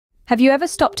Have you ever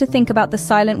stopped to think about the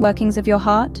silent workings of your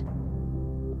heart?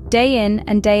 Day in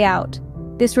and day out,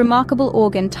 this remarkable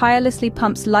organ tirelessly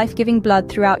pumps life-giving blood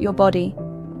throughout your body.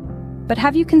 But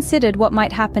have you considered what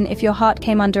might happen if your heart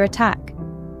came under attack?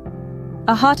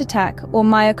 A heart attack, or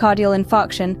myocardial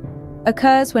infarction,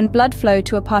 occurs when blood flow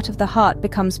to a part of the heart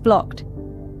becomes blocked.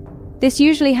 This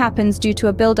usually happens due to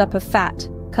a buildup of fat,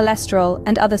 cholesterol,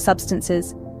 and other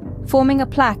substances, forming a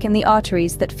plaque in the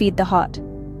arteries that feed the heart.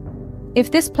 If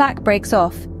this plaque breaks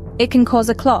off, it can cause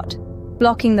a clot,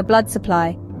 blocking the blood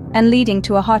supply and leading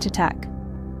to a heart attack.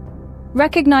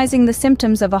 Recognizing the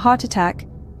symptoms of a heart attack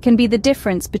can be the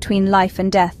difference between life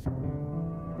and death.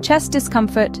 Chest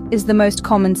discomfort is the most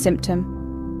common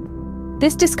symptom.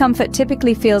 This discomfort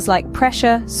typically feels like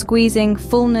pressure, squeezing,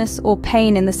 fullness, or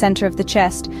pain in the center of the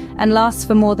chest and lasts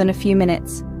for more than a few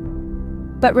minutes.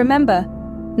 But remember,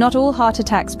 not all heart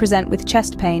attacks present with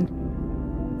chest pain.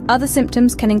 Other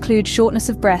symptoms can include shortness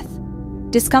of breath,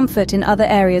 discomfort in other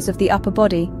areas of the upper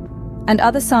body, and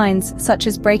other signs such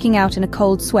as breaking out in a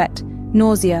cold sweat,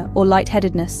 nausea, or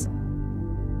lightheadedness.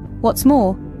 What's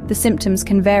more, the symptoms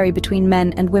can vary between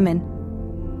men and women.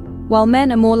 While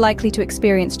men are more likely to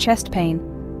experience chest pain,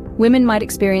 women might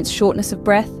experience shortness of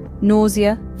breath,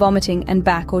 nausea, vomiting, and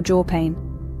back or jaw pain.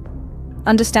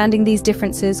 Understanding these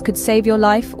differences could save your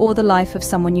life or the life of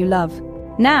someone you love.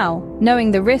 Now, knowing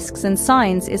the risks and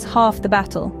signs is half the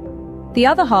battle. The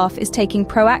other half is taking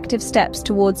proactive steps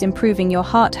towards improving your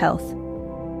heart health.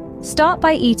 Start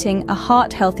by eating a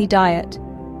heart-healthy diet.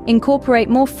 Incorporate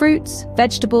more fruits,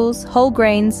 vegetables, whole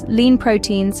grains, lean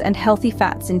proteins, and healthy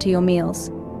fats into your meals.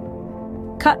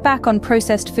 Cut back on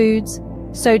processed foods,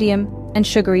 sodium, and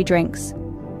sugary drinks.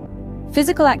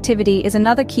 Physical activity is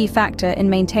another key factor in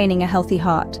maintaining a healthy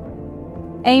heart.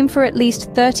 Aim for at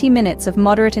least 30 minutes of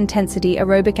moderate-intensity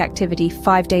aerobic activity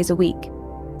 5 days a week.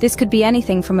 This could be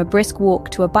anything from a brisk walk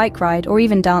to a bike ride or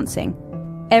even dancing.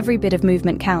 Every bit of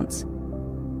movement counts.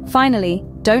 Finally,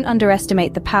 don't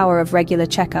underestimate the power of regular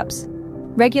checkups.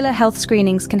 Regular health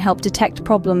screenings can help detect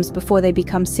problems before they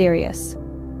become serious.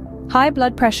 High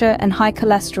blood pressure and high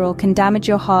cholesterol can damage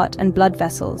your heart and blood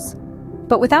vessels.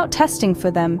 But without testing for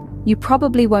them, you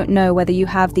probably won't know whether you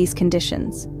have these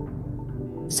conditions.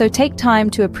 So take time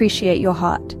to appreciate your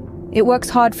heart. It works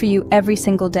hard for you every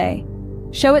single day.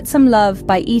 Show it some love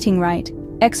by eating right,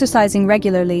 exercising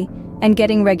regularly, and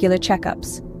getting regular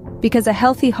checkups. Because a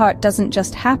healthy heart doesn't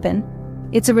just happen,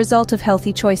 it's a result of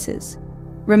healthy choices.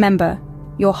 Remember,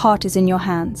 your heart is in your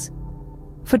hands.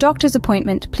 For doctor's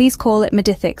appointment, please call at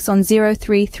Medithics on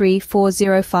 033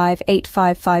 405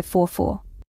 85544.